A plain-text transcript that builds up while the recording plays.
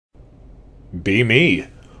Be me.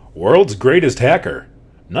 World's greatest hacker.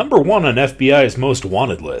 #1 on FBI's most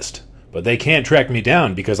wanted list. But they can't track me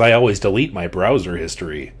down because I always delete my browser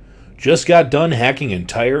history. Just got done hacking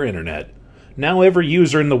entire internet. Now every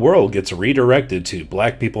user in the world gets redirected to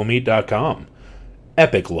blackpeoplemeet.com.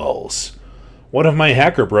 Epic lulz. One of my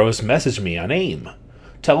hacker bros messaged me on AIM.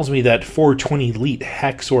 Tells me that 420 Elite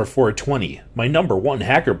Hacksaw 420, my #1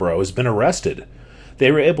 hacker bro, has been arrested.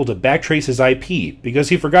 They were able to backtrace his IP because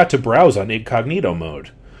he forgot to browse on incognito mode.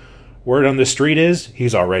 Word on the street is,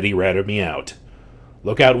 he's already ratted me out.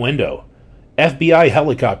 Lookout window. FBI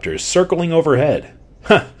helicopters circling overhead.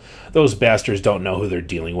 Huh, those bastards don't know who they're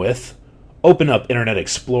dealing with. Open up Internet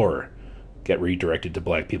Explorer. Get redirected to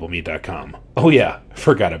blackpeoplemeet.com. Oh yeah,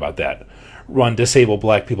 forgot about that. Run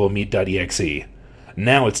disableBlackPeopleMeet.exe.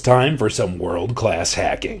 Now it's time for some world-class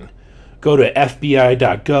hacking. Go to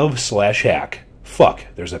fbi.gov/hack. Fuck,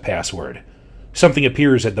 there's a password. Something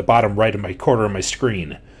appears at the bottom right of my corner of my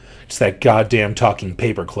screen. It's that goddamn talking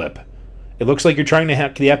paperclip. It looks like you're trying to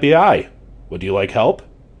hack the FBI. Would you like help?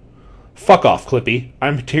 Fuck off, Clippy.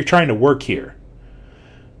 I'm trying to work here.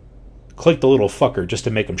 Click the little fucker just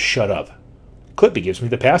to make him shut up. Clippy gives me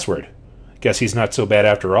the password. Guess he's not so bad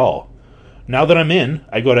after all. Now that I'm in,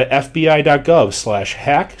 I go to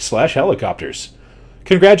fbi.gov/hack/helicopters.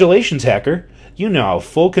 Congratulations, hacker. You now have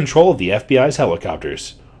full control of the FBI's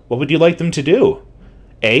helicopters. What would you like them to do?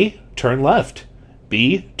 A. Turn left.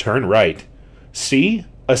 B. Turn right. C.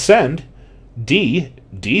 Ascend. D.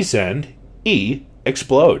 Descend. E.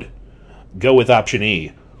 Explode. Go with option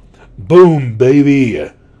E. Boom, baby!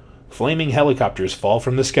 Flaming helicopters fall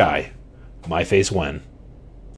from the sky. My face when.